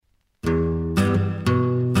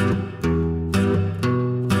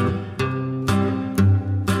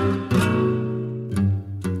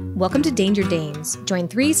Welcome to Danger Dames. Join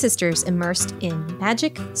three sisters immersed in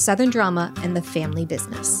magic, southern drama, and the family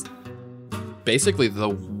business. Basically, the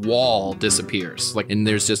wall disappears, and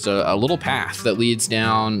there's just a little path that leads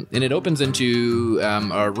down, and it opens into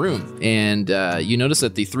a room. And you notice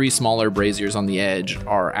that the three smaller braziers on the edge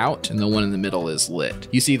are out, and the one in the middle is lit.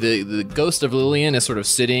 You see the ghost of Lillian is sort of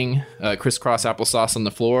sitting crisscross applesauce on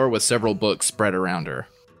the floor with several books spread around her.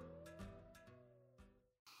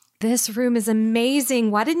 This room is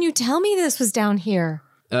amazing. Why didn't you tell me this was down here?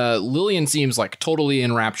 Lillian seems totally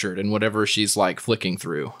enraptured in whatever she's flicking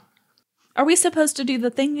through. Are we supposed to do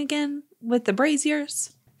the thing again with the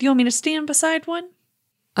braziers? Do you want me to stand beside one?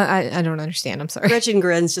 I don't understand. I'm sorry. Gretchen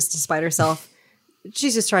grins just despite herself.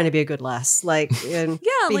 She's just trying to be a good lass. And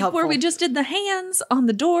be helpful. Where we just did the hands on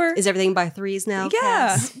the door. Is everything by threes now? Yeah.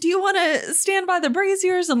 Cass? Do you want to stand by the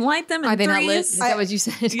braziers and light them in Are they threes? not lit? Is that what you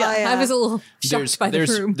said? Yeah. I was a little shocked by the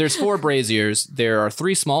room. There's four braziers. There are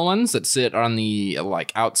three small ones that sit on the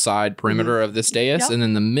outside perimeter of this dais, and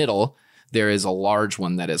in the middle there is a large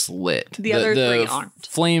one that is lit. The other three aren't.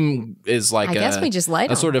 Flame is I guess we just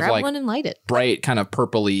light a them. sort of Grab one and light it. bright kind of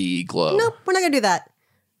purpley glow. Nope, we're not going to do that.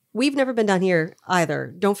 We've never been down here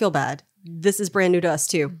either. Don't feel bad. This is brand new to us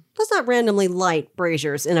too. Let's not randomly light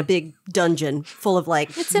braziers in a big dungeon full of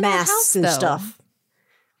It's in our masks house, and though. stuff.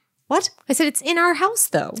 What? I said it's in our house,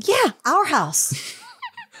 though. Yeah, our house.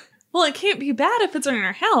 Well, it can't be bad if it's in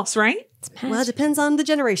our house, right? Well, it depends on the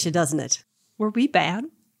generation, doesn't it? Were we bad?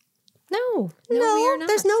 No, we No, are not.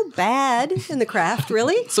 there's no bad in the craft,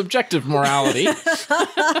 really. Subjective morality.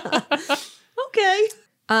 Okay.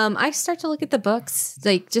 I start to look at the books,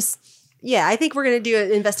 Yeah, I think we're going to do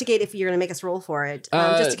it, investigate if you're going to make us roll for it.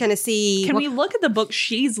 Just to kind of see. Can we look at the book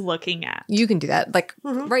she's looking at? you can do that.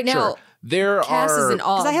 Right now, Sure. There Cass is are in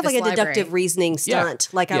awe. Because I have of a this deductive library. reasoning stunt.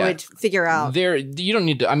 I Yeah. would figure out. there. You don't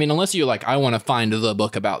need to. I mean, unless you I want to find the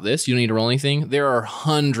book about this. You don't need to roll anything. There are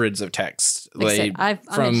hundreds of texts. Like I said, I'm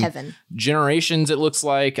from in heaven. generations. It looks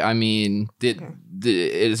like. I mean,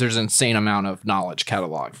 there's an insane amount of knowledge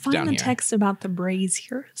catalog Find down the here. text about the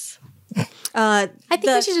braziers. I think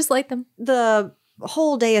we should just light them. The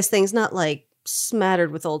whole dais thing's not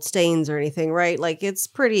smattered with old stains or anything, right? It's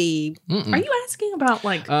pretty. Mm-mm. Are you asking about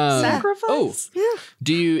sacrifice? Oh, Yeah.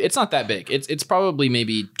 do you? It's not that big. It's probably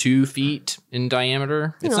maybe 2 feet in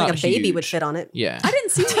diameter. It's Like not a baby huge. would fit on it. Yeah. I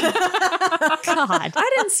didn't see any. God,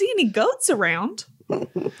 I didn't see any goats around.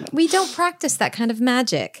 We don't practice that kind of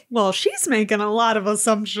magic. Well, she's making a lot of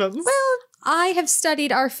assumptions. Well, I have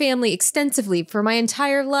studied our family extensively for my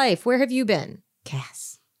entire life. Where have you been?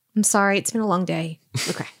 Cass. I'm sorry, it's been a long day.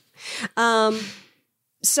 Okay.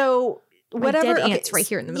 So whatever. dead aunt's right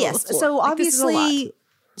here in the middle of the floor. So This is a lot. obviously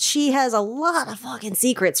she has a lot of fucking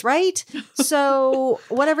secrets, right? So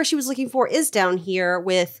whatever she was looking for is down here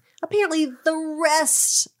with apparently the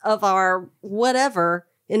rest of our whatever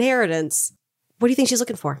inheritance. What do you think she's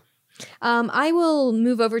looking for? I will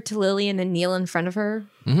move over to Lillian and kneel in front of her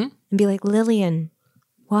Mhm. and be like, Lillian,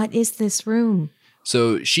 what is this room?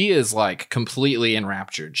 So she is completely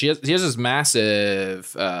enraptured. She has this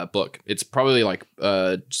massive book. It's probably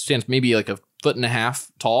stands maybe a foot and a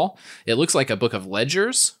half tall. It looks like a book of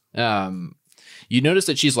ledgers. You notice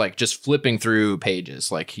that she's just flipping through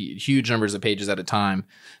pages, huge numbers of pages at a time.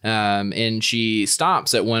 And she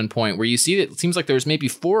stops at one point where you see that it seems like there's maybe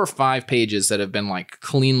 4 or 5 pages that have been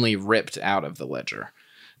cleanly ripped out of the ledger.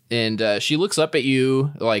 And she looks up at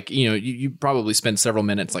you you probably spend several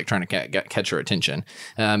minutes trying to catch her attention.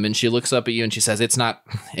 And she looks up at you and she says, it's not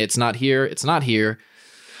here. It's not here.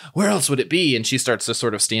 Where else would it be? And she starts to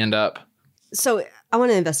sort of stand up. So I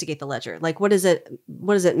want to investigate the ledger. What is it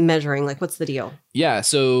measuring? What's the deal? Yeah.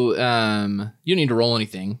 So you don't need to roll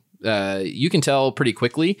anything. You can tell pretty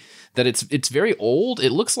quickly that it's very old.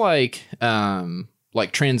 It looks like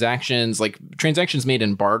transactions made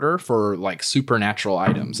in barter for supernatural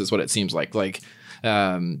items is what it seems like.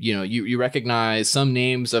 You recognize some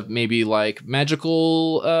names of maybe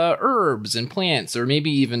magical herbs and plants, or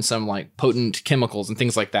maybe even some potent chemicals and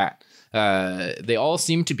things like that. They all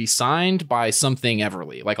seem to be signed by something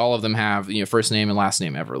Everly. All of them have first name and last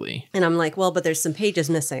name Everly. And I'm well, but there's some pages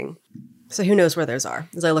missing. So who knows where those are?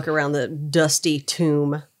 As I look around the dusty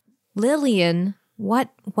tomb. Lillian, what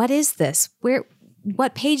is this?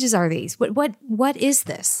 What pages are these? What is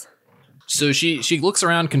this? So she looks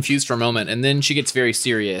around confused for a moment, and then she gets very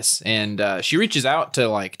serious, and she reaches out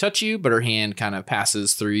to touch you, but her hand kind of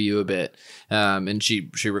passes through you a bit, and she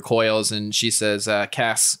recoils, and she says,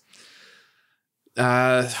 Cass,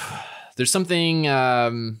 there's something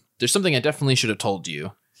I definitely should have told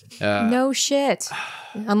you. No shit.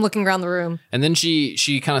 I'm looking around the room. And then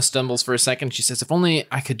she kind of stumbles for a second. She says, if only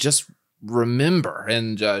I could just remember.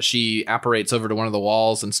 And she apparates over to one of the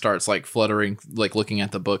walls and starts like fluttering, like looking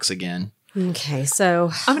at the books again. Okay,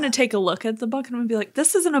 so I'm going to take a look at the book and I'm going to be like,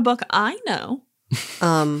 this isn't a book I know.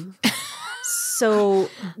 so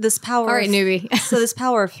this power All right, newbie. so this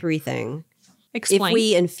power of 3 thing. Explain. If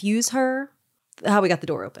we infuse her, how we got the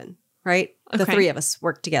door open, right? The Okay. 3 of us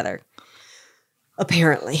work together.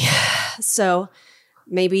 Apparently. So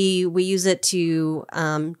maybe we use it to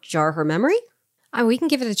jar her memory? We can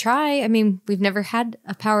give it a try. I mean, we've never had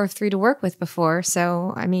a power of 3 to work with before.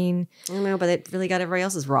 So, I mean, I don't know, but it really got everybody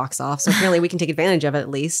else's rocks off. So apparently we can take advantage of it at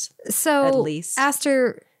least. so At least.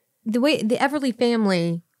 Aster, the Everly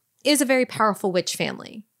family is a very powerful witch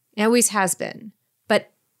family. It always has been.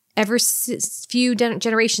 But every few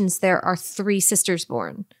generations, there are 3 sisters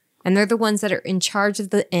born. And they're the ones that are in charge of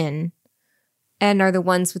the inn and are the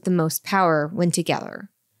ones with the most power when together.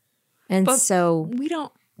 And But so we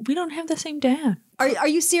don't have the same dad. Are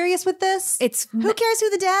you serious with this? it's Who cares who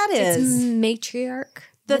the dad it's is? matriarch.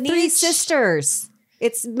 The 3 lineage. sisters.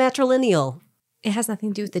 It's matrilineal. It has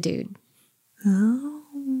nothing to do with the dude. Oh.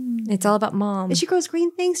 It's all about mom. And she grows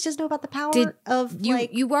green things. She doesn't know about the power of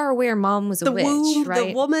You are aware mom was a the witch, womb, right?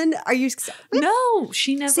 the woman. Are you? No,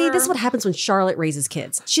 she never. See, this is what happens when Charlotte raises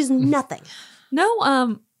kids. She's nothing.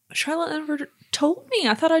 No, Charlotte never told me.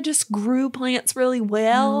 I thought I just grew plants really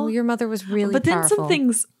well. No, your mother was really but then powerful. some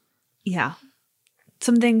things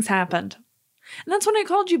happened. And that's when I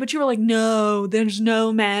called you, but you were like, no, there's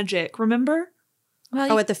no magic. Remember?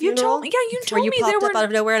 Well, Oh, at the You funeral? told me, yeah, you Where told you me there popped were, up out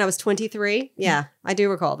of nowhere and I was 23? Yeah, I do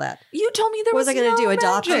recall that. you told me there What was was I going to no do?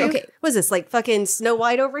 Adopt you? magic. Okay, what is this, like fucking Snow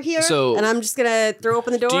White over here? So- and I'm just going to throw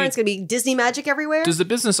open the door Do you- and it's going to be Disney magic everywhere? Does the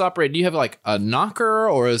business operate? Do you have like a knocker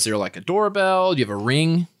or is there like a doorbell? Do you have a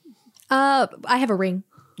ring? I have a ring.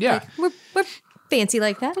 Yeah. We're fancy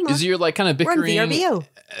like that. Is you're like kind of We're on bickering VRBO.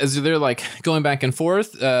 as they're like going back and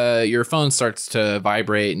forth, your phone starts to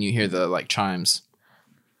vibrate and you hear the like chimes.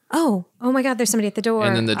 Oh my God! There's somebody at the door.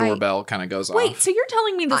 And then the doorbell kind of goes Wait, off. so you're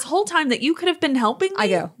telling me this whole time that you could have been helping me? I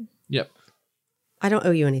go. Yep. I don't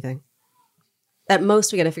owe you anything. At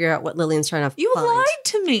most, we got to figure out what Lillian's trying to You find. lied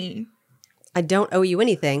to me. I don't owe you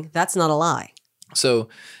anything. That's not a lie. So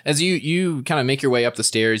as you kind of make your way up the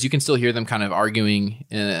stairs, you can still hear them kind of arguing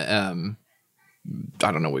in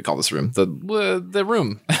I don't know what we call this room. The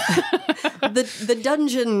room. The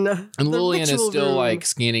dungeon. And Lillian is still like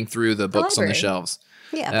scanning through the books on the library. shelves.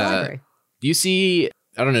 Yeah, the library. You see,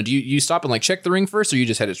 I don't know, do you stop and like check the ring first or you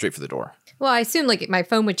just headed straight for the door? Well, I assume like my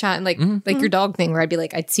phone would chime, like your dog thing, where I'd be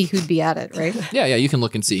like, I'd see who'd be at it, right? Yeah, you can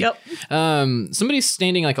look and see. Yep. Somebody's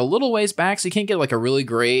standing like a little ways back, so you can't get like a really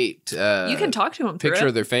great You can talk to him through picture it.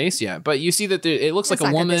 of their face. Yeah, but you see that it looks That's like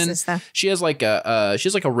a not good woman. business, though. She has like a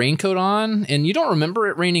raincoat on, and you don't remember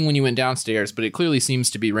it raining when you went downstairs, but it clearly seems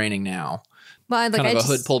to be raining now. Well, like Kind of a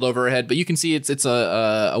hood pulled over her head, but you can see it's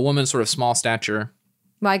a woman sort of small stature.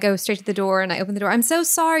 Well, I go straight to the door and I open the door. I'm so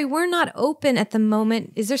sorry, we're not open at the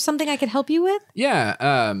moment. Is there something I could help you with?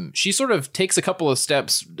 Yeah, she sort of takes a couple of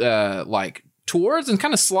steps like towards and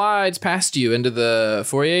kind of slides past you into the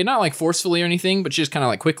foyer, not like forcefully or anything, but she just kind of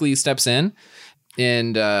like quickly steps in.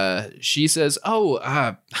 And she says,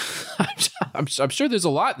 I'm sure there's a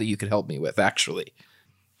lot that you could help me with, actually.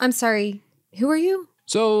 I'm sorry. Who are you?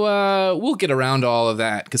 So we'll get around to all of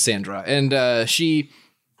that, Cassandra. And she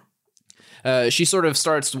sort of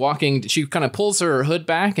starts walking. She kind of pulls her hood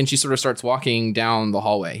back and she sort of starts walking down the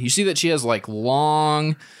hallway. You see that she has like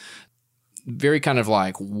long, very kind of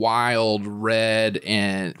like wild red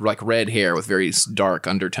and like red hair with very dark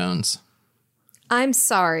undertones. I'm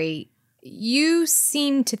sorry. You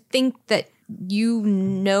seem to think that you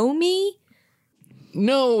know me?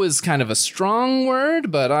 No is kind of a strong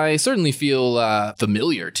word, but I certainly feel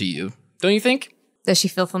familiar to you. Don't you think? Does she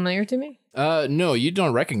feel familiar to me? No, you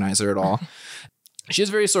don't recognize her at all. She is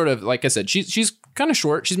very sort of, like I said, she's kind of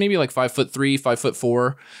short. She's maybe like 5'3",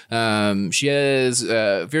 5'4". She has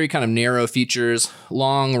very kind of narrow features,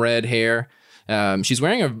 long red hair. She's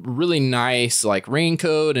wearing a really nice like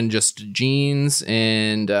raincoat and just jeans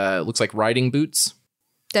and looks like riding boots.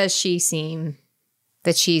 Does she seem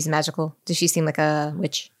that she's magical? Does she seem like a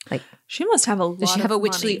witch? Like, She must have a lot does she have of a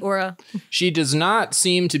witchly money. aura? She does not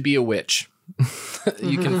seem to be a witch.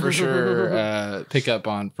 You can for sure pick up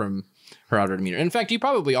on from her outer demeanor. In fact, you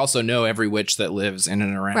probably also know every witch that lives in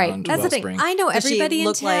and around Right. That's the thing. Wellspring. I know Does she everybody in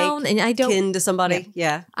look town, like and I don't. Kin to somebody?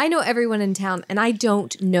 Yeah. I know everyone in town, and I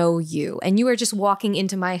don't know you. And you are just walking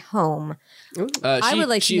into my home. I would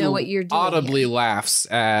like to she know what you're doing audibly here. laughs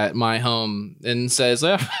at my home and says,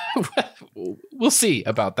 we'll see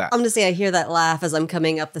about that. I'm going to say I hear that laugh as I'm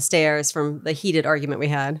coming up the stairs from the heated argument we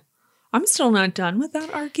had. I'm still not done with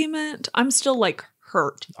that argument. I'm still like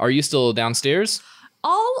hurt. Are you still downstairs?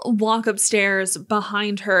 I'll walk upstairs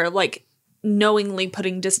behind her, like knowingly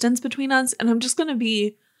putting distance between us. And I'm just going to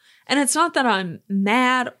be, and it's not that I'm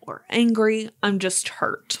mad or angry. I'm just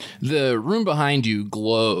hurt. The room behind you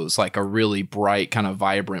glows like a really bright, kind of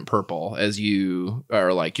vibrant purple as you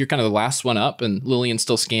are like, you're kind of the last one up, and Lillian's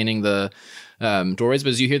still scanning the doorways. But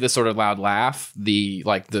as you hear this sort of loud laugh, the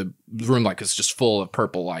room like is just full of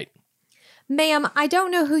purple light. Ma'am, I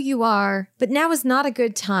don't know who you are, but now is not a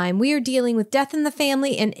good time. We are dealing with death in the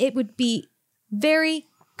family, and it would be very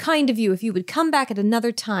kind of you if you would come back at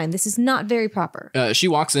another time. This is not very proper. She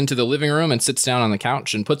walks into the living room and sits down on the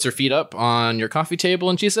couch and puts her feet up on your coffee table,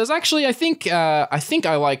 and she says, "Actually, I think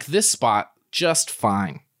I like this spot just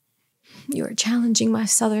fine." You are challenging my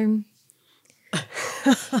southern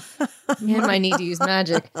and my need to use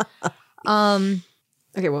magic.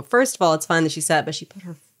 Okay, well, first of all, it's fine that she sat, but she put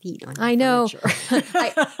her feet on. I know.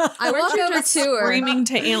 I Weren't walk you over just to her. screaming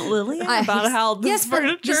to Aunt Lillian about how this Yes, but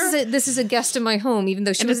furniture this is a guest in my home, even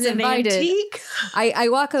though she and wasn't it's an invited. antique? I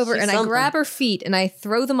walk over She's and I something. grab her feet and I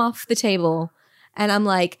throw them off the table, and I'm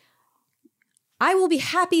like, I will be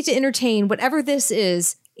happy to entertain whatever this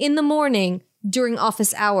is in the morning during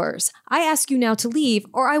office hours. I ask you now to leave,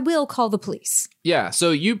 or I will call the police. Yeah, so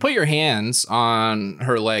you put your hands on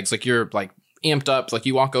her legs, like you're like amped up, like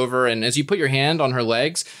you walk over, and as you put your hand on her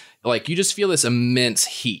legs, like you just feel this immense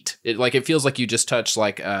heat. It feels like you just touched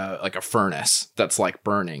like a furnace that's like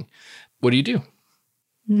burning. What do you do?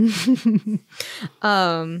 And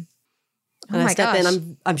I step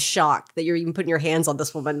in. I'm shocked that you're even putting your hands on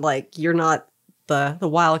this woman. Like you're not the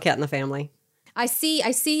wildcat in the family. I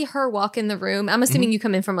see her walk in the room. I'm assuming you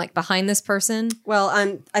come in from like behind this person. Well,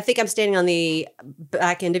 I think I'm standing on the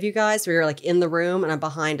back end of you guys, where you're like in the room, and I'm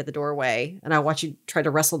behind at the doorway, and I watch you try to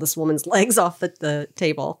wrestle this woman's legs off the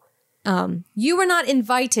table. You were not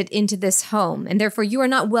invited into this home, and therefore you are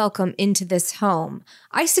not welcome into this home.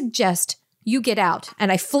 I suggest you get out.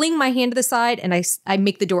 And I fling my hand to the side and I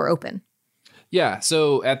make the door open. Yeah,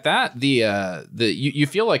 so at that, you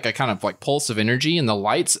feel like a kind of like pulse of energy, and the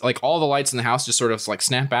lights, like all the lights in the house just sort of like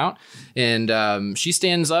snap out. And she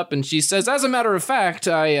stands up and she says, "As a matter of fact,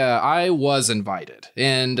 I was invited."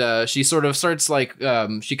 And she sort of starts like,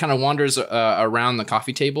 she kind of wanders around the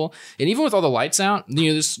coffee table. And even with all the lights out,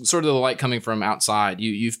 this sort of the light coming from outside,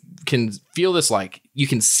 you can feel this, like, you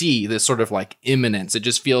can see this sort of like imminence. It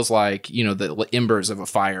just feels like, the embers of a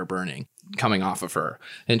fire burning coming off of her.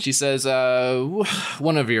 And she says,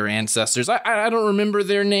 one of your ancestors, I don't remember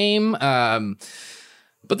their name,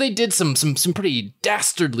 but they did some pretty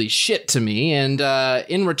dastardly shit to me, and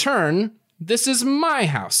in return, this is my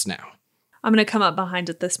house now. I'm going to come up behind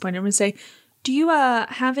at this point. I'm going to say, do you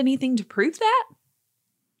have anything to prove that?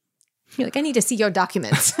 You're like, I need to see your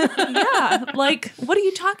documents. Yeah, like, what are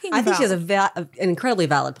you talking about? I think she has an incredibly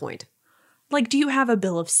valid point. Like, do you have a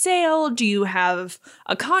bill of sale? Do you have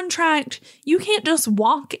a contract? You can't just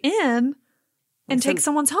walk in and take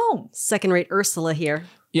someone's home. Second-rate Ursula here.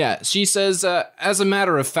 Yeah, she says, as a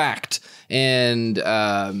matter of fact, and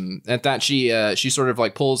at that she sort of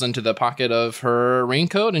like pulls into the pocket of her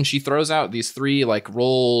raincoat and she throws out these 3 like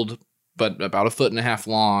rolled but about 1.5 foot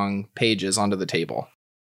long pages onto the table.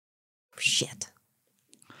 Shit.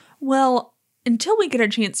 Well, until we get a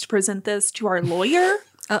chance to present this to our lawyer,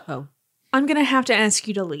 Uh-oh. I'm going to have to ask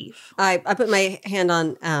you to leave. I put my hand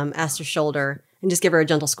on Aster's shoulder and just give her a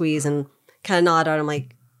gentle squeeze and kind of nod out. I'm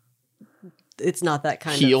like, it's not that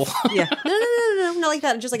kind Heel. of... Yeah. No, not like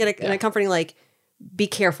that. Just like in a comforting, like, be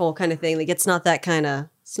careful kind of thing. Like, it's not that kind of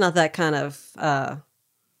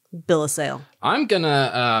bill of sale. I'm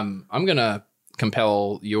gonna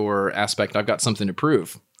compel your aspect. I've got something to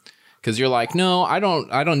prove. Because you're like, no, I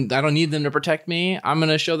don't need them to protect me. I'm going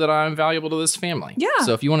to show that I'm valuable to this family. Yeah.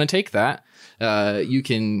 So if you want to take that, you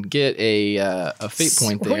can get a fate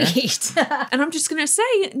point there. Sweet. And I'm just going to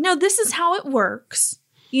say, no, this is how it works.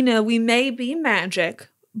 We may be magic,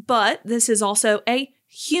 but this is also a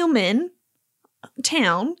human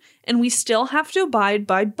town, and we still have to abide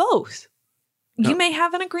by both. You may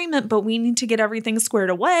have an agreement, but we need to get everything squared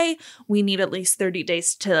away. We need at least 30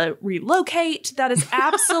 days to relocate. That is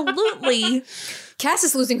absolutely... Cass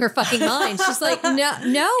is losing her fucking mind. She's like,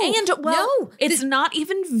 no. And, well, no. it's not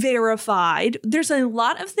even verified. There's a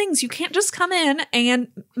lot of things. You can't just come in and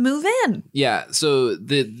move in. Yeah, so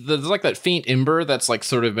there's like that faint ember that's like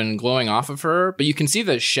sort of been glowing off of her, but you can see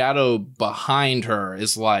the shadow behind her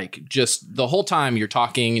is like just the whole time you're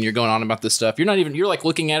talking and you're going on about this stuff. You're like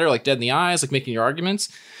looking at her like dead in the eyes, like making your arguments.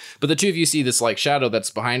 But the two of you see this like shadow that's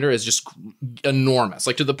behind her is just enormous,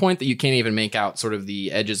 like to the point that you can't even make out sort of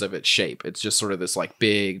the edges of its shape. It's just sort of this like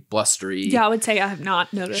big, blustery Yeah, I would say I have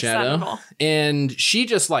not noticed that shadow. at all. And she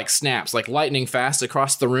just like snaps like lightning fast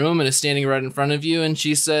across the room and is standing right in front of you. And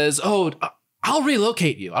she says, "Oh, I'll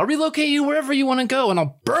relocate you. I'll relocate you wherever you want to go, and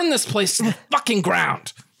I'll burn this place to the fucking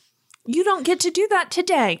ground." You don't get to do that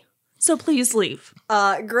today, so please leave.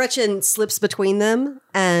 Gretchen slips between them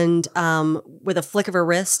and with a flick of her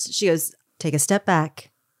wrist, she goes, "Take a step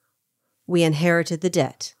back. We inherited the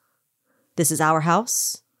debt. This is our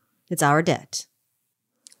house. It's our debt."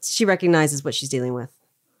 She recognizes what she's dealing with.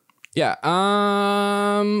 Yeah.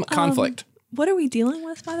 Conflict. What are we dealing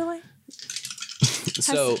with, by the way?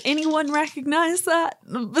 So Has anyone recognized that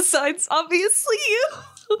besides obviously you?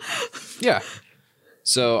 yeah.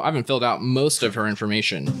 So I haven't filled out most of her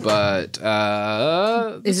information, but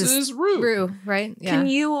this is Rue. Rue, right? Yeah. Can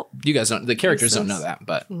you? You guys don't. The characters don't know that,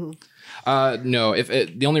 but Mm-hmm. no. If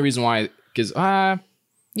the only reason why, because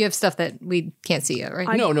You have stuff that we can't see yet,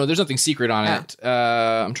 right? no, there's nothing secret on Oh. it.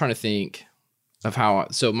 I'm trying to think of how.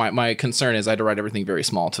 So my concern is I had to write everything very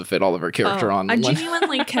small to fit all of her character on I one.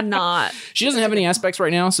 genuinely cannot. She doesn't have any aspects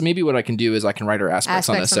right now, so maybe what I can do is I can write her aspects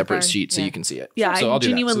on a Aspects on the separate card, sheet so yeah. you can see it. Yeah, so I I'll do that.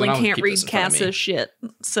 So genuinely then I'll can't keep read this in front of me. Cass's shit.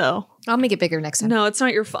 So I'll make it bigger next time. no, it's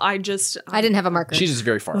not your fault. I didn't have a marker. She's just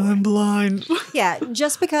very far away. blind. Yeah,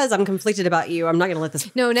 just because I'm conflicted about you, I'm not going to let this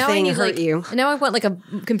no, now I thing need hurt like you. now I want like a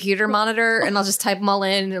computer monitor, and I'll just type them all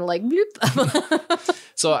in and like. Bloop.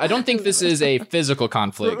 So I don't think this is a physical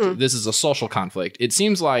conflict. This is a social conflict. It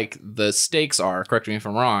seems like the stakes are, correct me if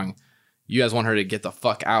I'm wrong, you guys want her to get the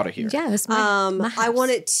fuck out of here. Yeah, that's my house. I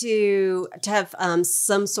want it to have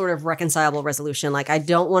some sort of reconcilable resolution. Like, I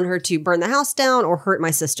don't want her to burn the house down or hurt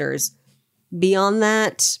my sisters. Beyond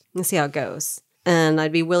that, let's see how it goes. And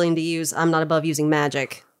I'd be willing to use, I'm not above using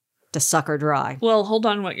magic to suck her dry. Well, hold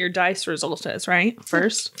on. What your dice result is, right?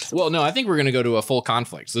 First, Well, no, I think we're going to go to a full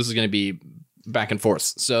conflict. So this is going to be back and forth.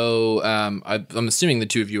 So I'm assuming the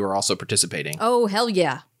two of you are also participating. Oh hell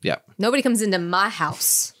yeah! Yeah. Nobody comes into my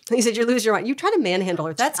house. You said you lose your mind. You try to manhandle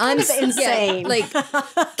her. That's kind of insane. Yeah, like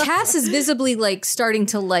Cass is visibly like starting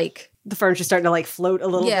to like. The furniture's starting to like float a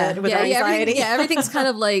little bit with her anxiety. Everything's kind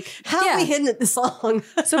of like. How have we hidden it this long?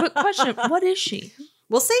 so but question: what is she?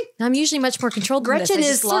 We'll see. I'm usually much more controlled. Than Gretchen this. I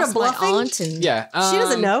is just sort of lost my bluffing. aunt and Yeah. She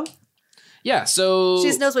doesn't know. Yeah. So She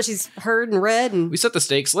just knows what she's heard and read. And we set the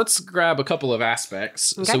stakes. Let's grab a couple of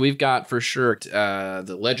aspects. Okay. So we've got for sure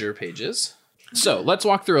the ledger pages. So let's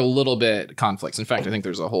walk through a little bit conflicts. In fact, I think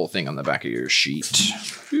there's a whole thing on the back of your sheet.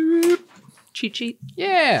 Cheat sheet.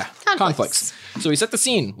 Yeah, conflicts. So we set the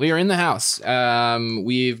scene. We are in the house.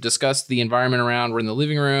 We've discussed the environment around. We're in the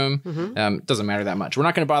living room. It doesn't matter that much. We're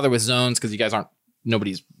not going to bother with zones because you guys aren't.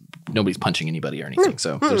 Nobody's punching anybody or anything.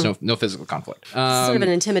 So there's no physical conflict. sort of an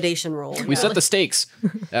intimidation role. We set the stakes.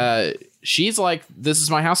 She's like, "This is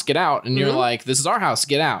my house. Get out," and you're like, "This is our house.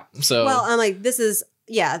 Get out." So Well, I'm like, this is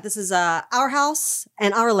our house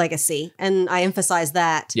and our legacy. And I emphasize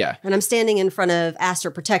that. Yeah. And I'm standing in front of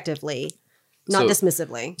Aster protectively, not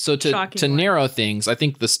dismissively. So to Shockingly. narrow things, I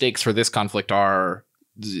think the stakes for this conflict are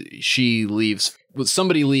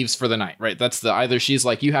somebody leaves for the night, right? That's either she's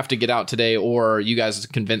like, you have to get out today, or you guys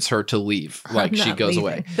convince her to leave. Like she not goes leaving.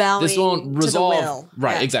 away. Bowing This won't to the resolve. will.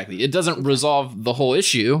 Right, Yeah. exactly. It doesn't resolve the whole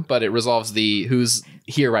issue, but it resolves the who's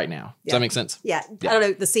here right now. Does Yeah. that make sense? Yeah. I don't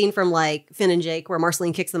know, the scene from like Finn and Jake where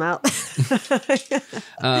Marceline kicks them out.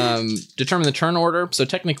 Determine the turn order. So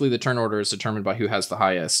technically the turn order is determined by who has the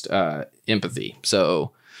highest empathy.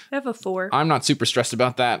 So I have a 4. I'm not super stressed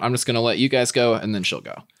about that. I'm just going to let you guys go and then she'll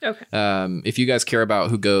go. Okay. If you guys care about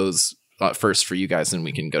who goes first for you guys, then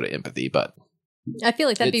we can go to empathy. But I feel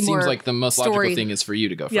like that'd it be seems more like the most story. logical thing is for you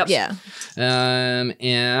to go first. Yep. Yeah.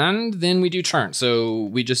 And then we do turn. So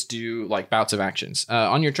we just do like bouts of actions.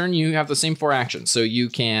 On your turn, you have the same 4 actions. So you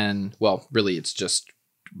can, well, really, it's just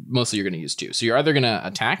mostly you're going to use 2. So you're either going to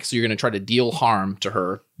attack. So you're going to try to deal harm to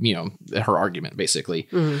her, her argument, basically.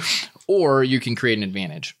 Or you can create an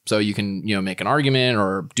advantage. So you can, make an argument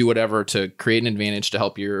or do whatever to create an advantage to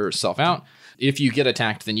help yourself out. If you get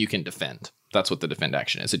attacked, then you can defend. That's what the defend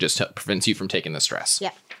action is. It just prevents you from taking the stress.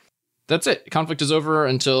 Yeah. That's it. Conflict is over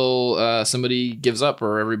until somebody gives up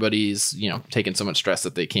or everybody's, taking so much stress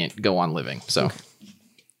that they can't go on living. So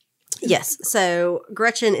Yes. So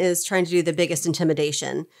Gretchen is trying to do the biggest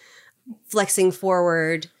intimidation, flexing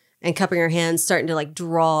forward and cupping her hands, starting to like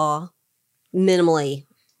draw minimally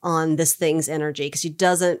on this thing's energy because she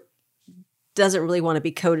doesn't really want to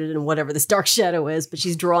be coated in whatever this dark shadow is, but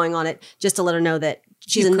she's drawing on it just to let her know that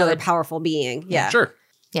she's You another could. powerful being. Yeah. sure.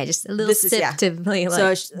 Yeah, just a little This is- sip yeah. to play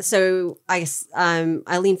like. So I guess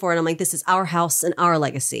I lean forward. I'm like, this is our house and our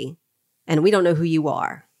legacy, and we don't know who you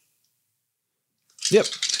are. Yep.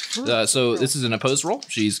 So this is an opposed roll.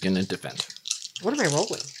 She's going to defend. What am I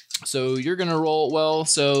rolling? So you're going to roll. Well,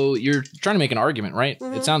 so you're trying to make an argument, right?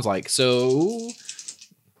 It sounds like. So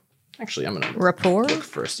actually, I'm going to Rapport? look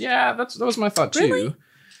first. Yeah, that was my thought too. Really?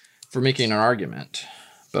 For making an argument.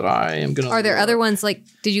 But I am going to. Are there other ones like,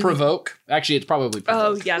 did you. Provoke? Actually, it's probably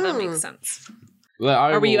Oh, provoke. yeah, that makes sense. Well,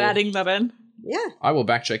 Are you adding that in? Yeah. I will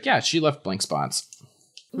back check. Yeah, she left blank spots.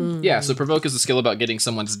 Yeah, so provoke is a skill about getting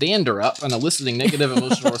someone's dander up and eliciting negative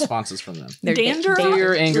emotional responses from them. They're Dander?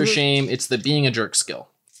 Fear, anger, shame. It's the being a jerk skill.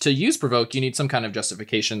 To use provoke, you need some kind of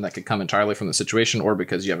justification that could come entirely from the situation or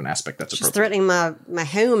because you have an aspect that's She's appropriate. threatening my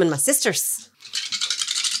home and my sisters.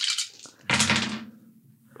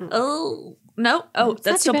 Oh, no. Oh, It's not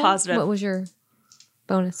that's too still bad. positive. What was your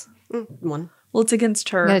bonus? One. Well, it's against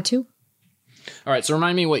her. Got a 2? All right, so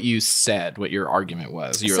remind me what you said, what your argument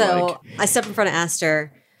was. You were So like, I step in front of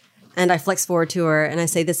Aster and I flex forward to her and I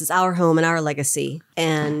say, this is our home and our legacy,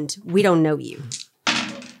 and we don't know you.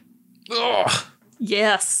 ugh.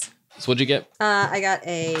 Yes. So what'd you get? I got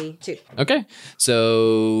a 2. Okay,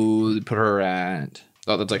 so put her at...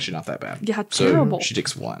 Oh, that's actually not that bad. Yeah, So terrible. she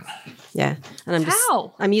takes 1. Yeah. And I'm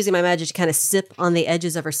How? I'm using my magic to kind of sip on the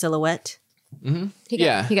edges of her silhouette. He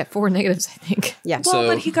got 4 negatives, I think. Yeah. Well, So-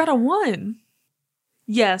 but he got a 1.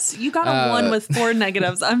 Yes, you got a 1 with 4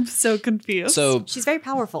 negatives. I'm so confused. So, She's very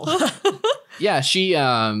powerful. yeah, she...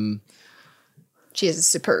 She has a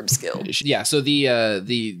superb skill. Yeah, so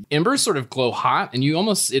the embers sort of glow hot, and it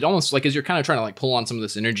almost like as you're kind of trying to like pull on some of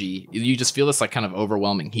this energy, you just feel this like kind of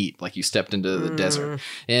overwhelming heat, like you stepped into the desert.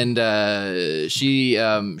 And she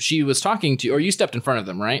was talking to, or you stepped in front of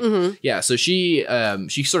them, right? Yeah, so she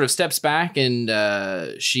sort of steps back and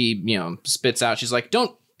she spits out. She's like,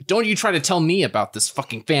 "Don't you try to tell me about this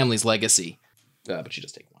fucking family's legacy." But she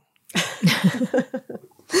does take 1.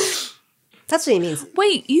 That's what he means.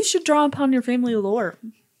 Wait, you should draw upon your family lore.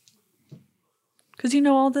 Because you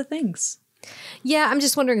know all the things. Yeah, I'm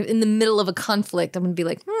just wondering if in the middle of a conflict, I'm going to be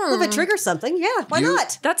like, Well, if it triggers something, yeah, why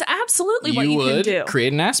not? That's absolutely what you would can do.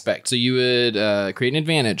 create an aspect. So you would create an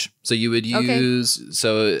advantage. So you would Okay. use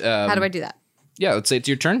how do I do that? Yeah, let's say it's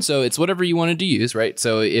your turn. So it's whatever you wanted to use, right?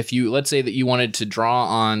 So if let's say that you wanted to draw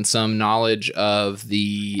on some knowledge of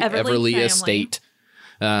the Everly Everly family. estate,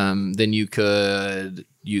 then you could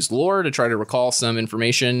use lore to try to recall some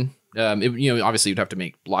information. Obviously you'd have to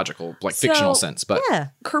make logical, like fictional sense, but Yeah.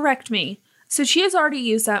 Correct me. So she has already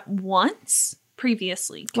used that once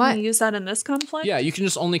previously. Can What? we use that in this conflict? yeah, you can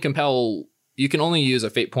just only you can only use a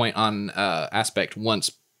fate point on aspect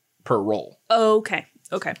once per roll, Okay.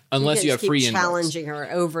 unless you can't have keep free invokes. challenging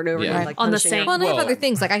her over and over Yeah. again, like On the punishing her. same- Well, and I have Well- other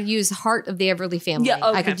things. Like I use Heart of the Everly Family. Yeah,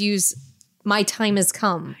 okay. I could use My Time Has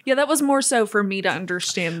Come. Yeah, that was more so for me to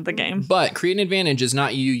understand the game. But create an advantage is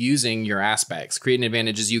not you using your aspects. Create an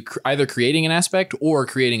advantage is you either creating an aspect or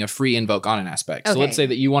creating a free invoke on an aspect. So Okay. let's say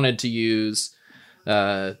that you wanted to use,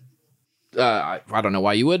 I don't know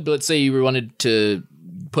why you would, but let's say you wanted to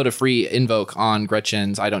put a free invoke on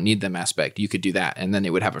Gretchen's I don't need them aspect. You could do that, and then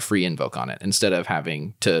it would have a free invoke on it instead of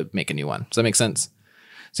having to make a new one. Does that make sense?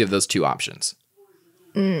 So you have those two options.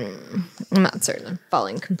 I'm not certain. I'm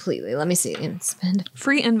following completely. Let me see. And spend.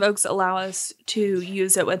 Free invokes allow us to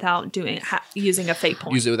use it without using a fate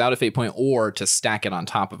point. Use it without a fate point or to stack it on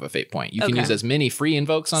top of a fate point. You can Okay. use as many free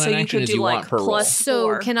invokes on So an you action could as do, you like, want per roll. plus- So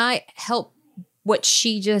 4. can I help what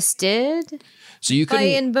she just did So you by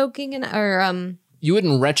couldn't, invoking you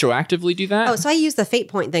wouldn't retroactively do that. Oh, so I used the fate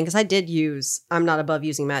point thing because I did use I'm not above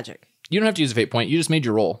using magic. You don't have to use a fate point. You just made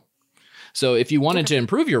your roll. So if you wanted to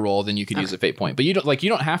improve your roll, then you could use a fate point. But you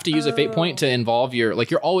don't have to use a fate point to involve your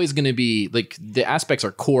you're always going to be the aspects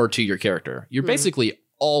are core to your character. You're basically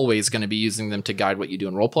always going to be using them to guide what you do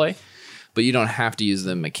in roleplay, but you don't have to use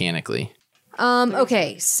them mechanically.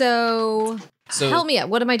 Okay, so help me out.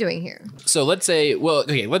 What am I doing here? So let's say,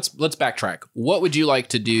 let's backtrack. What would you like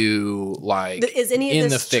to do? Like, Is any of in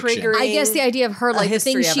this the fiction? triggering? I guess the idea of her, like the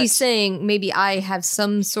history things of she's it. saying, maybe I have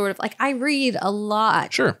some sort of I read a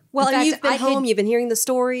lot. Sure. Well, In and fact, you've been I home. could- You've been hearing the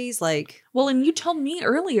stories. Like, Well, and you told me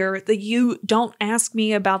earlier that you don't ask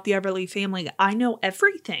me about the Everly family. I know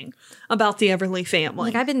everything about the Everly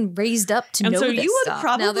family. Like I've been raised up to and know so this you would stuff.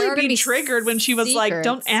 Now, there probably are gonna be triggered when she was like,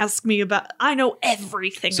 "Don't secrets. ask me about. I know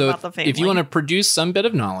everything So about the family." if you want to produce some bit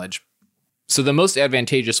of knowledge, so the most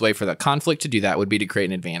advantageous way for the conflict to do that would be to create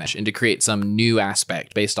an advantage and to create some new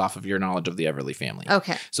aspect based off of your knowledge of the Everly family.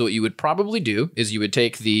 Okay. So what you would probably do is you would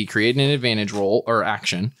take the create an advantage roll or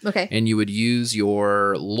action, Okay. and you would use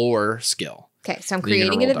your lore skill. Okay, so I'm Then you're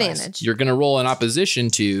gonna creating an roll dice. advantage. You're going to roll in opposition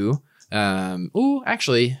to.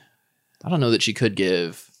 Actually, I don't know that she could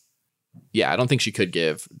give. Yeah, I don't think she could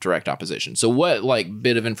give direct opposition. So what like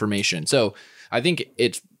bit of information? So I think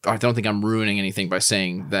I don't think I'm ruining anything by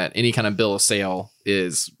saying that any kind of bill of sale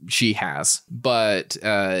she has. But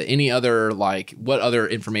any other like what other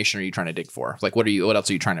information are you trying to dig for? Like what else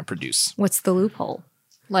are you trying to produce? What's the loophole?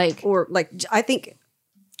 Like, Or like, I think,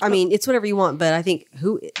 I mean, it's whatever you want, but I think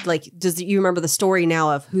does you remember the story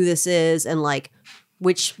now of who this is and like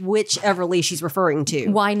which Everly she's referring to?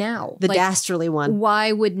 why now? The Like, dastardly one.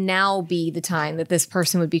 why would now be the time that this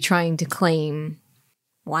person would be trying to claim?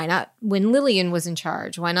 Why not when Lillian was in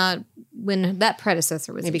charge? Why not when that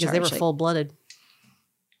predecessor was Maybe in because charge? they were full blooded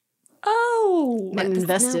Oh. and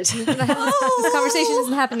invested. This conversation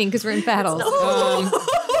isn't happening because we're in battles.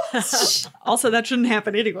 Also, that shouldn't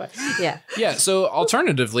happen anyway. Yeah. Yeah. So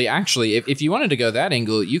alternatively, actually, if you wanted to go that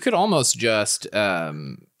angle, you could almost just.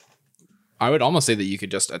 I would almost say that you could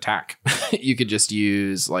just attack. You could just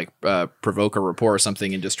use like provoke a rapport or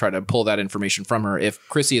something and just try to pull that information from her. If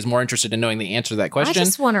Chrissy is more interested in knowing the answer to that I question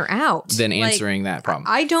just want her out. than Like, answering that problem.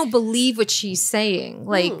 I don't believe what she's saying.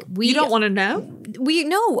 Like You don't want to know?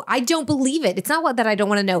 no, I don't believe it. It's not that I don't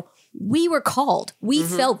want to know. We were called. We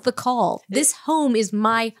felt the call. This home is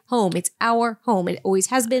my home. It's our home. It always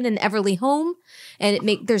has been an Everly home, and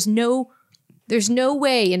there's no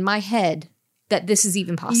way in my head that this is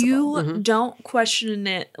even possible. You don't question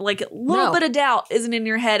it. Like a little No. bit of doubt isn't in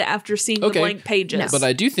your head after seeing Okay. the blank pages. No. But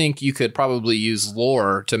I do think you could probably use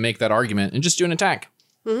lore to make that argument and just do an attack.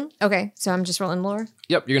 Okay, so I'm just rolling lore.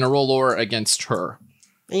 Yep, you're going to roll lore against her.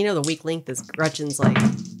 And you know the weak link is Gretchen's like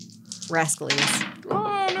rascaliness.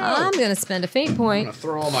 Oh, no. I'm gonna spend a fate point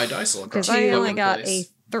throw all my dice across because the I only fucking got place.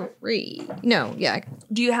 a 3. No, yeah,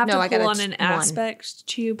 Do you have No, I to got pull a on an 1. aspect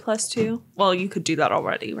to +2? Well, you could do that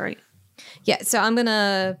already, right? yeah. So I'm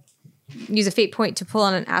gonna use a fate point to pull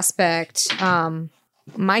on an aspect.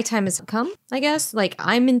 My time has come, I guess. Like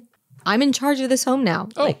I'm in charge of this home now.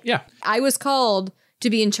 Oh, Like yeah. I was called to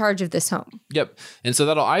be in charge of this home. Yep. And so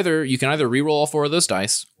you can either re-roll all 4 of those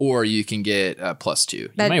dice, or you can get +2. You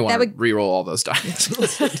That- may want that to would- re-roll all those dice.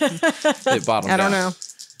 It bottoms I don't out.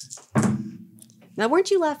 know. Now,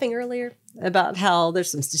 weren't you laughing earlier about how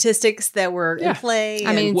there's some statistics that were Yeah. in play?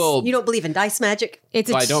 I mean, and Well- you don't believe in dice magic? It's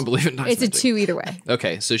a I don't believe in dice It's magic. a 2 either way.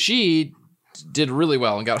 Okay, so she did really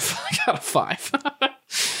well and got a 5.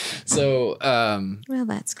 So, Well,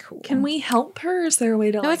 that's cool. Can we help her? Is there a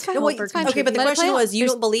way to No, it's fine. No, Wait, wait, it's fine. okay, but the Let it question play out. was you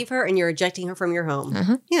There's- don't believe her and you're ejecting her from your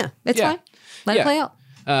home. Yeah. It's Yeah. fine. Let Yeah. it play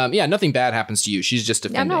out. yeah, nothing bad happens to you. She's just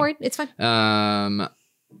defending. I'm not worried. It's fine.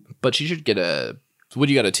 But she should get what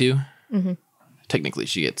do you got, a 2? Mm-hmm. Technically,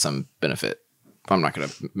 she gets some benefit. I'm not going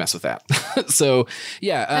to mess with that. So,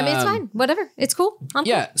 yeah. I mean, it's fine. Whatever. It's cool. I'm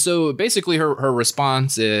Yeah. So basically, her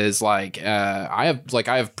response is like, I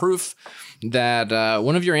have proof that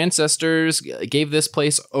one of your ancestors gave this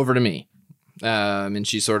place over to me. And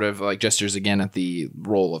she sort of like gestures again at the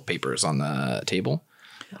roll of papers on the table.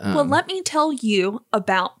 Well, let me tell you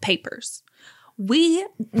about papers. We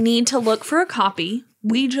need to look for a copy.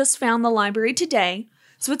 We just found the library today,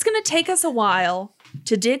 so it's going to take us a while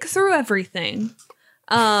to dig through everything.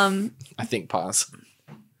 I think pause.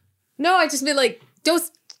 No, I just mean like, don't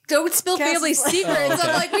spill Cass- family secrets.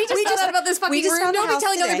 I'm like, we just found out about this fucking just room. found a Don't be house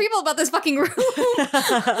telling other today. people about this fucking room.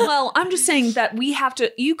 Well, I'm just saying that we have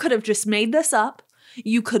to. You could have just made this up.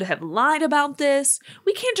 You could have lied about this.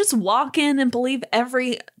 We can't just walk in and believe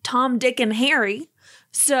every Tom, Dick, and Harry.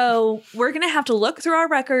 So we're going to have to look through our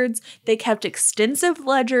records. They kept extensive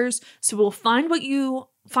ledgers. So we'll find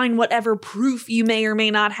whatever proof you may or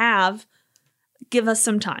may not have. Give us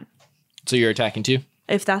some time. So you're attacking too?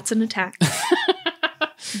 If that's an attack,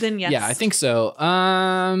 then yes. Yeah, I think so.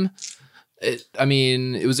 I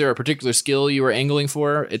mean, was there a particular skill you were angling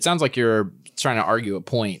for? It sounds like you're trying to argue a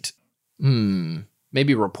point.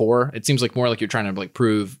 Maybe rapport. It seems like more like you're trying to like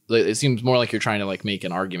prove. It seems more like you're trying to like make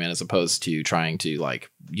an argument as opposed to trying to like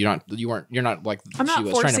you're not like I'm not she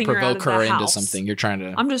was trying to forcing her out provoke of her the into house. something. You're trying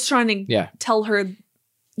to I'm just trying to Yeah. tell her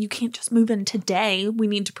you can't just move in today. We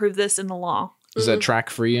need to prove this in the law. Does that track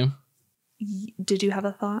for you? Did you have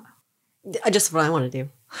a thought? Just what I want to do.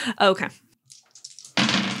 Okay.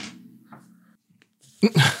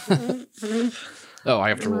 Oh, I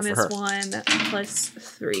have to roll for her. -1 plus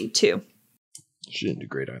 3, 2. She didn't do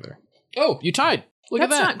great either. Oh, you tied. Look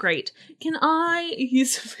That's at that. not great. Can I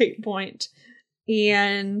use a fate point?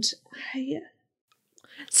 And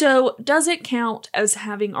so, does it count as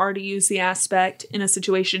having already used the aspect in a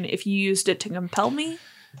situation if you used it to compel me?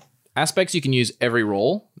 Aspects you can use every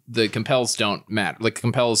roll. The compels don't matter. Like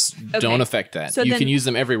compels don't affect that. So you then- can use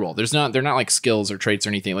them every roll. They're not like skills or traits or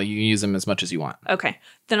anything. Like you can use them as much as you want. Okay.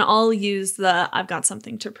 Then I'll use the I've got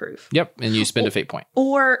something to prove. Yep, and you spend a fate point.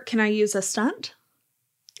 Or can I use a stunt?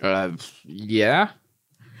 Yeah.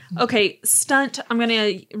 Okay, stunt. I'm going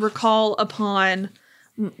to recall upon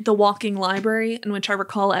the walking library in which I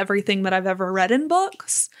recall everything that I've ever read in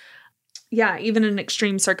books. Yeah, even in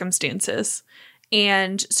extreme circumstances.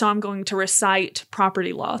 And so I'm going to recite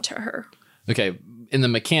property law to her. Okay. In the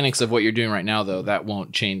mechanics of what you're doing right now, though, that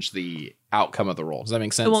won't change the outcome of the roll. Does that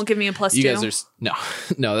make sense? It won't give me a plus you 2. guys are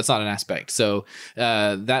no, that's not an aspect. So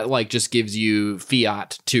that like just gives you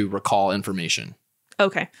fiat to recall information.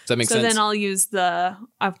 Okay. Does that make so sense? then I'll use the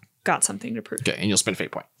I've got something to prove. Okay, and you'll spend a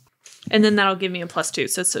fate point. And then that'll give me a plus 2,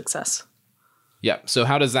 so success. Yeah. So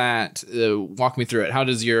how does that walk me through it? How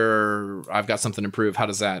does your I've got something to prove? How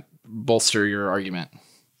does that bolster your argument?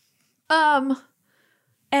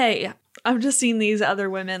 I've just seen these other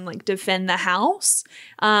women like defend the house.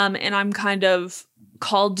 And I'm kind of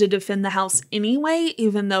called to defend the house anyway,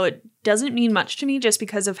 even though it doesn't mean much to me just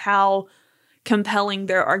because of how compelling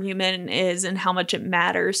their argument is and how much it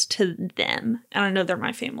matters to them. And I know they're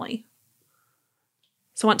my family.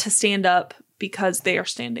 So I want to stand up because they are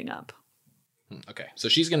standing up. Okay, so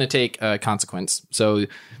she's going to take a consequence. So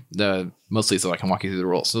mostly so I can walk you through the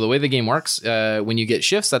rules. So the way the game works, when you get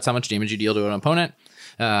shifts, that's how much damage you deal to an opponent.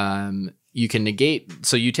 You can negate.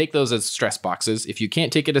 So you take those as stress boxes. If you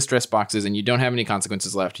can't take it as stress boxes and you don't have any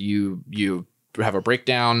consequences left, you have a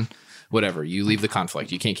breakdown, whatever. You leave the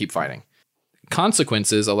conflict. You can't keep fighting.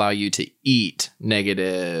 Consequences allow you to eat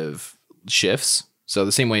negative shifts. So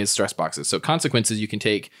the same way as stress boxes. So consequences you can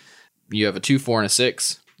take. You have a 2, 4, and a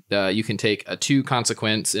 6. You can take a 2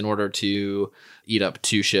 consequence in order to eat up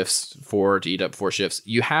 2 shifts, 4 to eat up 4 shifts.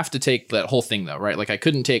 You have to take that whole thing though, right? Like I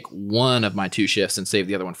couldn't take one of my 2 shifts and save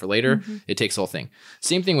the other one for later. Mm-hmm. It takes the whole thing.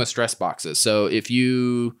 Same thing with stress boxes. So if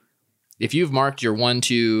you've marked your 1,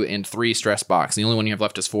 2, and 3 stress box, the only one you have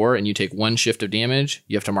left is 4, and you take 1 shift of damage,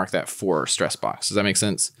 you have to mark that 4 stress box. Does that make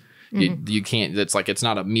sense? Mm-hmm. You can't, it's like, it's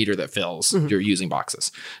not a meter that fills. Mm-hmm. You're using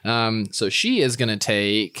boxes. So she is going to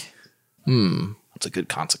take, what's a good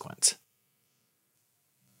consequence?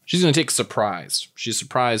 She's going to take surprised. She's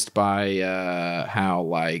surprised by how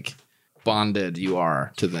like bonded you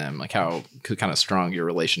are to them, like how kind of strong your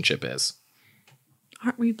relationship is.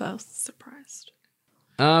 Aren't we both surprised?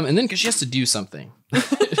 And then because she has to do something,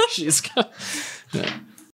 she's got, yeah.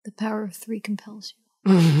 The power of 3 compels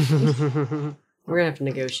We're gonna have to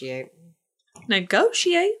negotiate.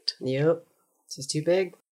 Negotiate? Yep, this is too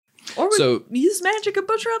big. Or we use magic and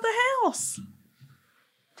butcher out the house.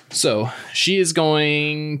 So she is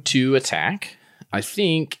going to attack. I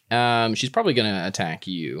think she's probably going to attack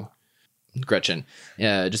you, Gretchen,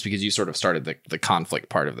 just because you sort of started the conflict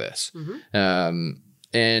part of this. Mm-hmm.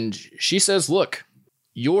 And she says, look,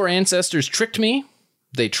 your ancestors tricked me,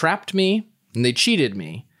 they trapped me, and they cheated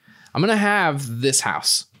me. I'm going to have this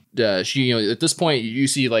house. She, at this point, you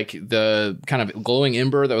see like the kind of glowing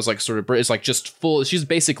ember that was like sort of, it's like just full. She's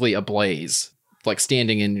basically ablaze, like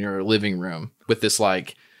standing in your living room with this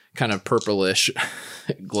like kind of purplish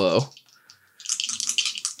glow.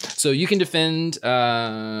 So you can defend.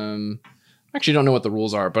 Actually, don't know what the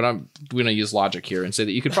rules are, but I'm going to use logic here and say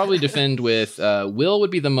that you could probably defend with will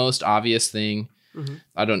would be the most obvious thing.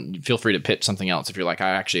 Mm-hmm. Feel free to pitch something else if you're like,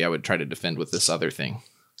 I would try to defend with this other thing.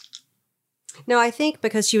 No, I think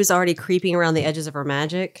because she was already creeping around the edges of her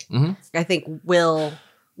magic, I think will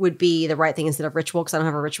would be the right thing instead of ritual, because I don't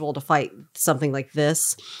have a ritual to fight something like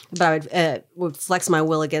this. But I would flex my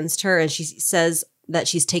will against her, and she says that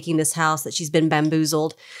she's taking this house, that she's been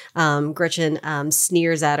bamboozled. Gretchen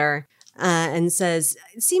sneers at her and says,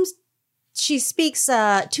 it seems she speaks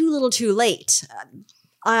too little too late.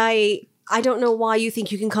 I don't know why you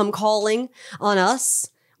think you can come calling on us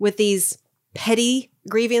with these petty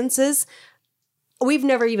grievances. We've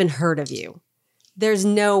never even heard of you. There's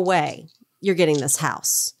no way you're getting this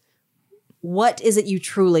house. What is it you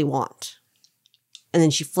truly want? And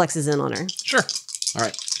then she flexes in on her. Sure. All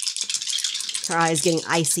right. Her eyes getting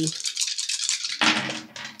icy.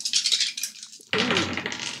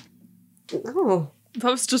 Oh.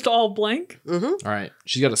 That was just all blank. Mm-hmm. All right.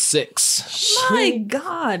 She's got a 6. My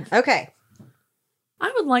God. Okay.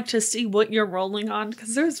 I would like to see what you're rolling on,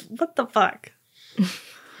 because what the fuck?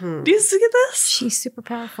 Do you see this? She's super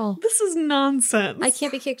powerful. This is nonsense. I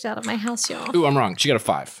can't be kicked out of my house, y'all. Ooh, I'm wrong. She got a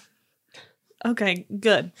 5. Okay,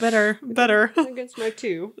 good. Better. Against my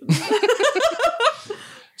 2.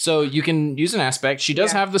 So you can use an aspect. She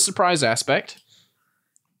does have the surprise aspect.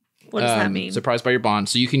 What does that mean? Surprised by your bond.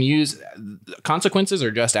 So you can use consequences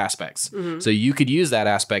or just aspects. So you could use that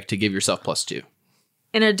aspect to give yourself +2.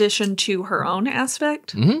 In addition to her own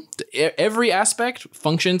aspect? Every aspect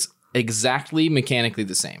functions exactly mechanically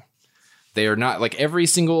the same. They are not like every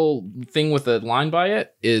single thing with a line by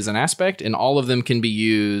it is an aspect, and all of them can be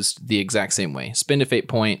used the exact same way. Spend a fate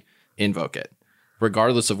point, invoke it,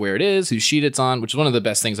 regardless of where it is, whose sheet it's on, which is one of the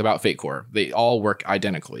best things about Fate Core. They all work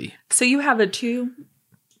identically. So you have a 2,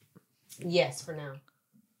 Yes, for now.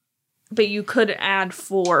 but you could add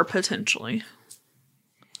 4 potentially.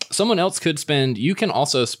 Someone else could spend. You can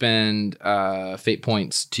also spend fate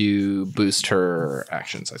points to boost her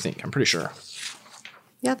actions. I think I'm pretty sure.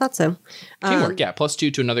 Yeah, I thought so. Teamwork, yeah,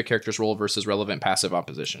 +2 to another character's roll versus relevant passive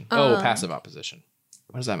opposition. Passive opposition.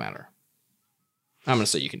 What does that matter? I'm gonna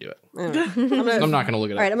say you can do it. I'm not gonna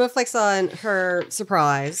look it All right, up. I'm gonna flex on her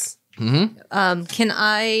surprise. Can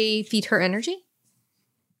I feed her energy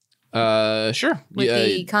Sure. with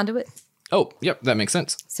the conduit? Oh, yep, that makes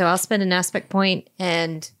sense. So I'll spend an aspect point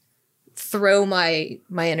and throw my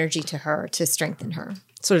energy to her to strengthen her.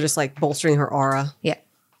 Sort of just like bolstering her aura. Yeah.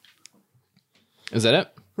 Is that it?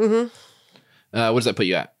 Mm-hmm. What does that put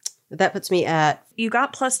you at? That puts me at. You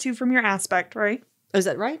got +2 from your aspect, right? Oh, is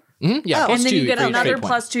that right? Yeah, Oh. +2 And then you get for each another fate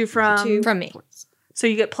point. +2 from... Two. From me. So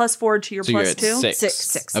you get +4 to your So you're at +2? 6.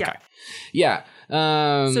 Six. Okay. Yeah.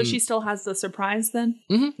 So she still has the surprise then?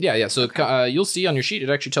 Yeah. So you'll see on your sheet, it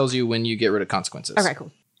actually tells you when you get rid of consequences. Okay,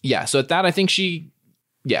 cool. Yeah. So at that, I think remind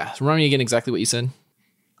me again exactly what you said.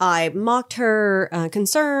 I mocked her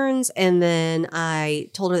concerns, and then I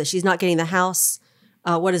told her that she's not getting the house.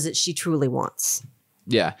 What is it she truly wants?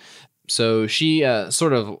 Yeah. So she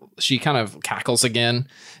kind of cackles again,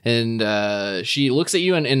 and she looks at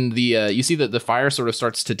you, and you see that the fire sort of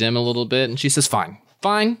starts to dim a little bit, and she says, "Fine.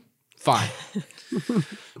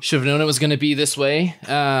 Should have known it was going to be this way."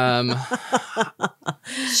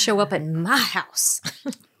 Show up at my house.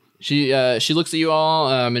 She looks at you all,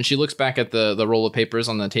 and she looks back at the roll of papers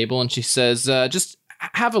on the table, and she says, "Just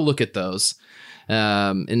have a look at those."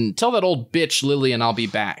 And tell that old bitch Lillian I'll be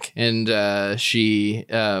back. And she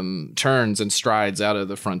turns and strides out of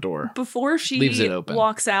the front door. Before she Leaves it open.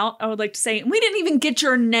 walks out, I would like to say, we didn't even get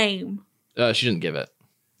your name. She didn't give it.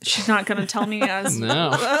 She's not going to tell me as... No.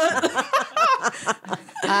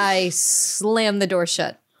 I slam the door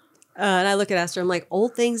shut. And I look at Aster. I'm like,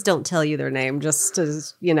 old things don't tell you their name. Just to,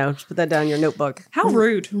 put that down in your notebook. How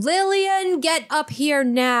rude. Lillian, get up here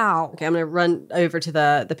now. Okay, I'm going to run over to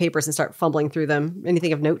the papers and start fumbling through them.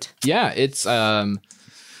 Anything of note? Yeah, it's all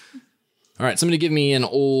right, somebody give me an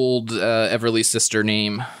old Everly sister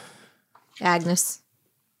name. Agnes.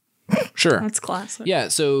 Sure. That's classic. Yeah,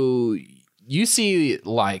 so you see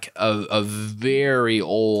like a very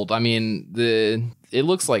old, I mean, it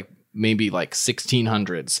looks like maybe like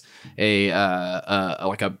 1600s.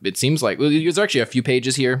 It seems like, well, there's actually a few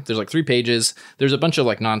pages here. There's like 3 pages. There's a bunch of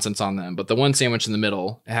like nonsense on them, but the one sandwich in the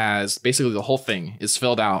middle has basically the whole thing is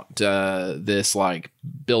filled out this like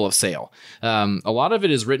bill of sale. A lot of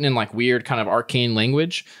it is written in like weird kind of arcane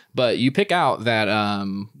language, but you pick out that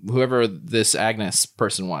whoever this Agnes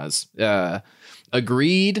person was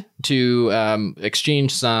agreed to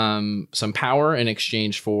exchange some power in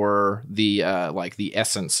exchange for the the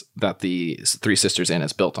essence that the 3 Sisters Inn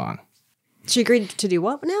is built on. She agreed to do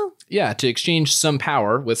what now? Yeah, to exchange some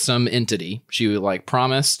power with some entity. She like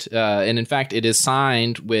promised, and in fact, it is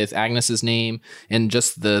signed with Agnes's name and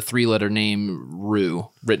just the 3-letter name Rue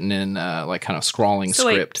written in like kind of scrawling So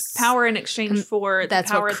script. wait, power in exchange for That's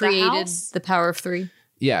the power what at the created house? the power of 3.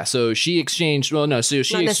 Yeah, so she exchanged. Well, no, so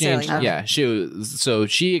she Not necessarily, exchanged. no. Yeah,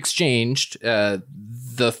 she exchanged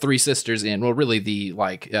the 3 Sisters Inn. Well, really the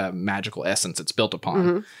like magical essence it's built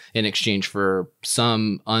upon in exchange for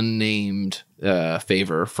some unnamed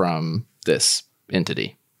favor from this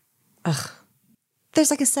entity.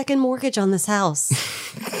 There's like a second mortgage on this house.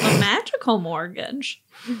 A magical mortgage.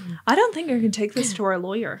 I don't think I can take this to our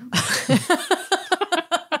lawyer.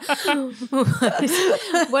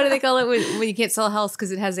 What do they call it when you can't sell a house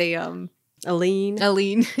because it has a Aline.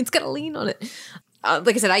 lien? It's got a lien on it.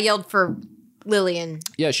 Like I said, I yelled for Lillian.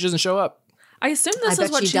 Yeah, she doesn't show up. I assume this I is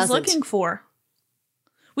bet what she she's doesn't. looking for.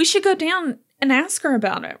 We should go down and ask her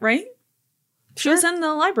about it, right? She was in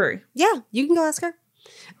the library. Yeah, you can go ask her.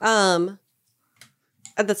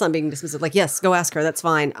 That's not being dismissive. Like, yes, go ask her. That's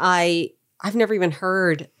fine. I've never even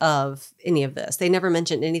heard of any of this. They never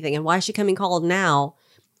mentioned anything. And why is she coming called now?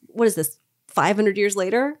 What is this? 500 years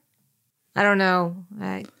later? I don't know.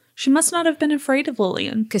 She must not have been afraid of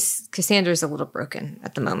Lillian. Cassandra's a little broken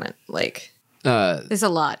at the moment. Like, Uh, there's a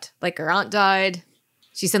lot. Like, her aunt died.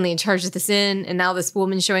 she's suddenly in charge of this inn, and now this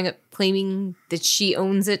woman showing up claiming that she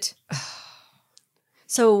owns it.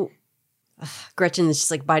 So Gretchen is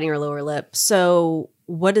just like biting her lower lip. So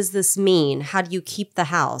what does this mean? How do you keep the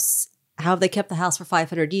house? How have they kept the house for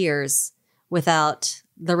 500 years without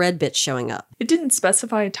the red bitch showing up? It didn't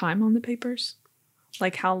specify a time on the papers.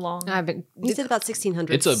 Like how long? You said about 1600s.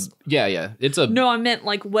 It's a No, I meant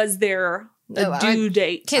like, was there No, a due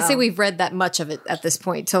date? Can't say we've read that much of it at this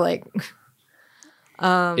point to like.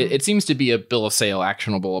 it seems to be a bill of sale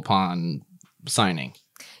actionable upon signing.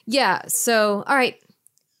 Yeah. So, all right.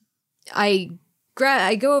 I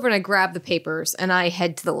go over and I grab the papers and I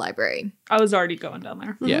head to the library. I was already going down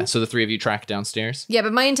there. Yeah, so the three of you track downstairs. Yeah,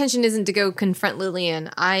 but my intention isn't to go confront Lillian.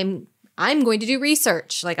 I'm going to do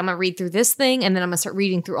research. Like, I'm going to read through this thing, and then I'm going to start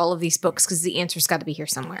reading through all of these books because the answer's got to be here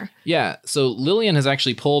somewhere. Yeah, so Lillian has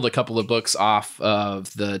actually pulled a couple of books off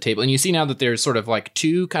of the table, and you see now that there's sort of like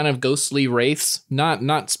two kind of ghostly wraiths, not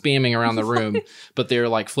spamming around the room, but they're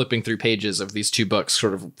like flipping through pages of these two books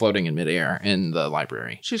sort of floating in midair in the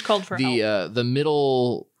library. She's called for help.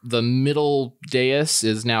 The middle dais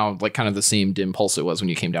is now like kind of the same dim pulse it was when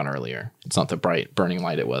you came down earlier. It's not the bright burning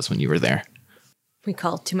light it was when you were there. We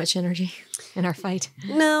called too much energy in our fight.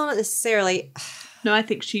 No, not necessarily. No, I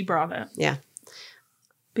think she brought it. Yeah.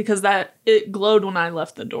 Because it glowed when I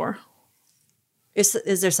left the door.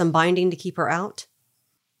 Is there some binding to keep her out?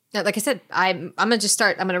 Now, like I said, I'm going to just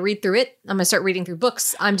start. I'm going to read through it. I'm going to start reading through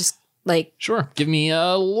books. I'm just like. Sure. Give me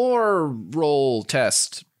a lore roll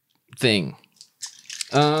test thing.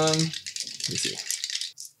 Let me see.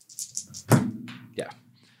 Yeah.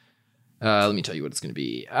 Let me tell you what it's going to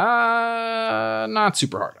be. Not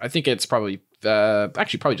super hard. I think it's probably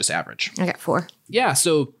just average. I got 4. Yeah.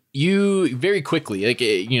 So you very quickly, like,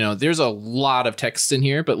 there's a lot of text in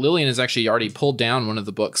here, but Lillian has actually already pulled down one of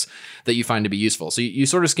the books that you find to be useful. So you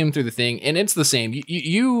sort of skim through the thing, and it's the same.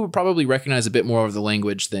 You probably recognize a bit more of the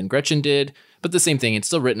language than Gretchen did, but the same thing. It's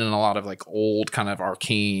still written in a lot of like old kind of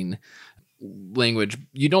arcane language.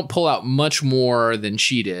 You don't pull out much more than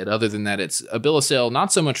she did, other than that it's a bill of sale,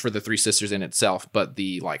 not so much for the Three Sisters in itself, but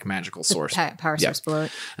the like magical source. Power source below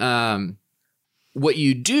it. What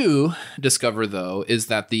you do discover, though, is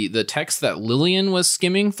that the text that Lillian was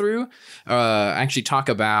skimming through actually talk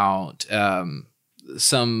about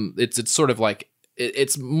some. It's sort of like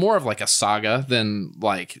it's more of like a saga than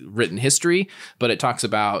like written history, but it talks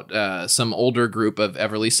about some older group of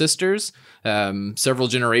Everly sisters several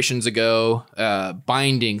generations ago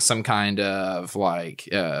binding some kind of like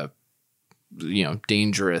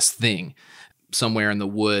dangerous thing somewhere in the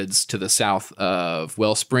woods to the south of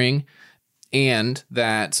Wellspring. And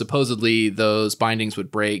that supposedly those bindings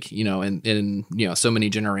would break, in so many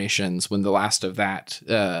generations. When the last of that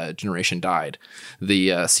generation died,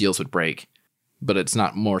 the seals would break. But it's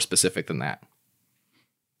not more specific than that.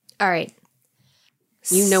 All right.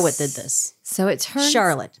 You know what did this. So it turns...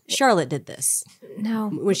 Charlotte did this. No.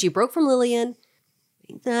 When she broke from Lillian,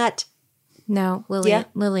 No,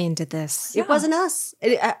 Lillian did this. It wasn't us.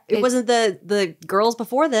 It wasn't the girls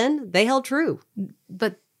before then. They held true.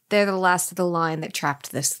 But they're the last of the line that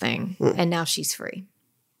trapped this thing, and now she's free.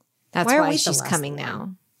 That's Why are why we the she's last coming of the line?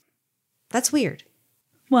 now. That's weird.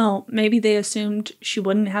 Well, maybe they assumed she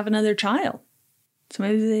wouldn't have another child. So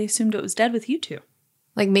maybe they assumed it was dead with you two.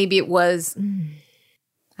 Like maybe it was,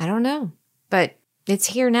 I don't know. But it's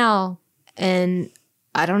here now, and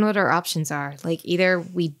I don't know what our options are. Like either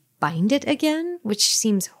we bind it again, which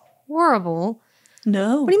seems horrible.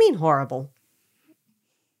 No. What do you mean horrible?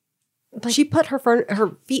 She put her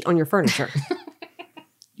feet on your furniture.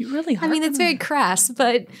 You really I mean, it's very crass,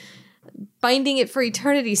 but binding it for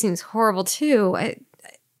eternity seems horrible too.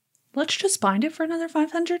 Let's just bind it for another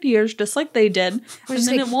 500 years, just like they did, and just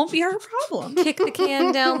then like- it won't be our problem. Kick the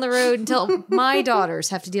can down the road until my daughters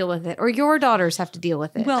have to deal with it, or your daughters have to deal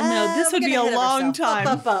with it. Well, no, this would be a long time.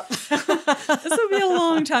 Up. This would be a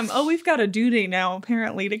long time. Oh, we've got a duty now,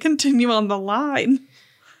 apparently, to continue on the line.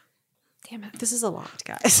 Damn it. This is a lot,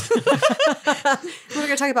 guys. We're going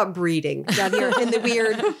to talk about breeding down here in the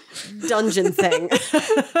weird dungeon thing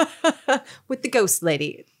with the ghost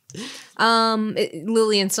lady.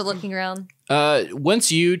 Lillian's still looking around. Once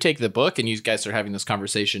you take the book and you guys are having this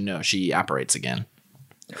conversation, no, she apparates again.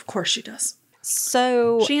 Of course she does.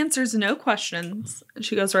 So, She answers no questions. And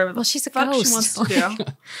she goes wherever the Well, she's a fuck she ghost. wants to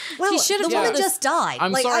do. well, she should've the told woman us. just died.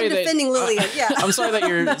 I'm like, sorry I'm that- defending Lillian. Yeah. I'm sorry that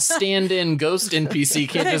your stand-in ghost NPC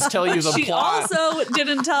can't just tell you the She plot. also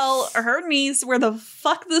didn't tell her niece where the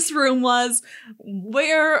fuck this room was,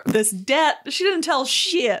 where this debt. She didn't tell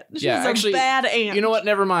shit. She Yeah, was actually, a bad aunt. You know what?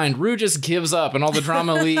 Never mind. Rue just gives up and all the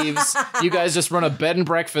drama leaves. You guys just run a bed and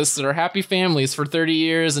breakfast that are happy families for 30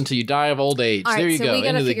 years until you die of old age. All right, there you so go. we gotta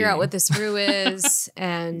End of the figure out game. what this Rue is,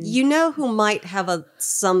 and You know who might have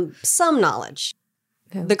some knowledge?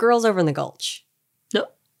 Who? The girls over in the Gulch.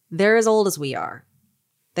 Nope. They're as old as we are.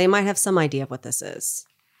 They might have some idea of what this is.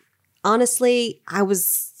 Honestly, I was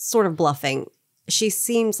sort of bluffing. She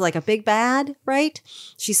seems like a big bad, right?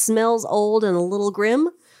 She smells old and a little grim,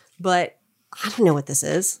 but I don't know what this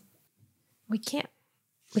is. we can't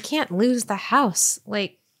lose the house.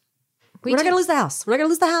 Like We're not going to lose the house. We're not going to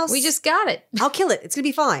lose the house. We just got it. I'll kill it. It's going to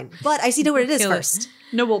be fine. But I see to know what it is Kill it. first.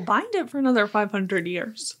 No, we'll bind it for another 500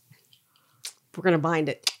 years. We're going to bind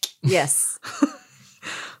it. Yes.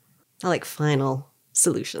 I like final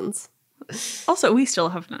solutions. Also, we still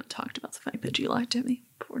have not talked about the fact that you lied to me.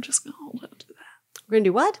 But we're just going to hold on to that. We're going to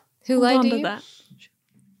do what? Who Hold lied on to to you? that.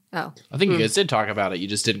 Oh, I think you guys did talk about it. You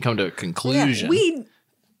just didn't come to a conclusion.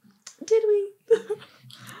 Did we?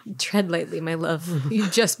 tread lightly, my love.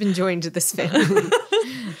 You've just been joined to this family.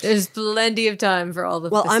 There's plenty of time for all the.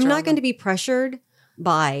 Well, I'm not going to be pressured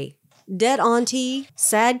by dead auntie,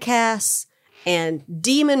 sad Cass, and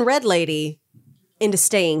demon red lady into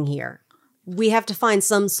staying here. We have to find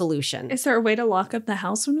some solution. Is there a way to lock up the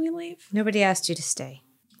house when we leave? Nobody asked you to stay.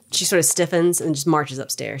 She sort of stiffens and just marches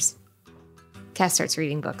upstairs. Cass starts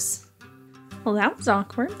reading books. Well, that was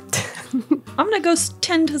awkward. I'm gonna go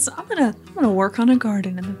tend to. I'm gonna work on a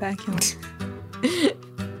garden in the backyard.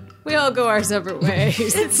 We all go our separate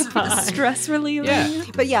ways. It's fine. Stress relieving. Yeah,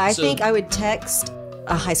 But yeah, I So- think I would text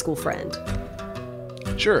a high school friend.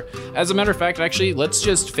 sure. As a matter of fact, actually, let's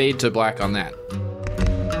just fade to black on that.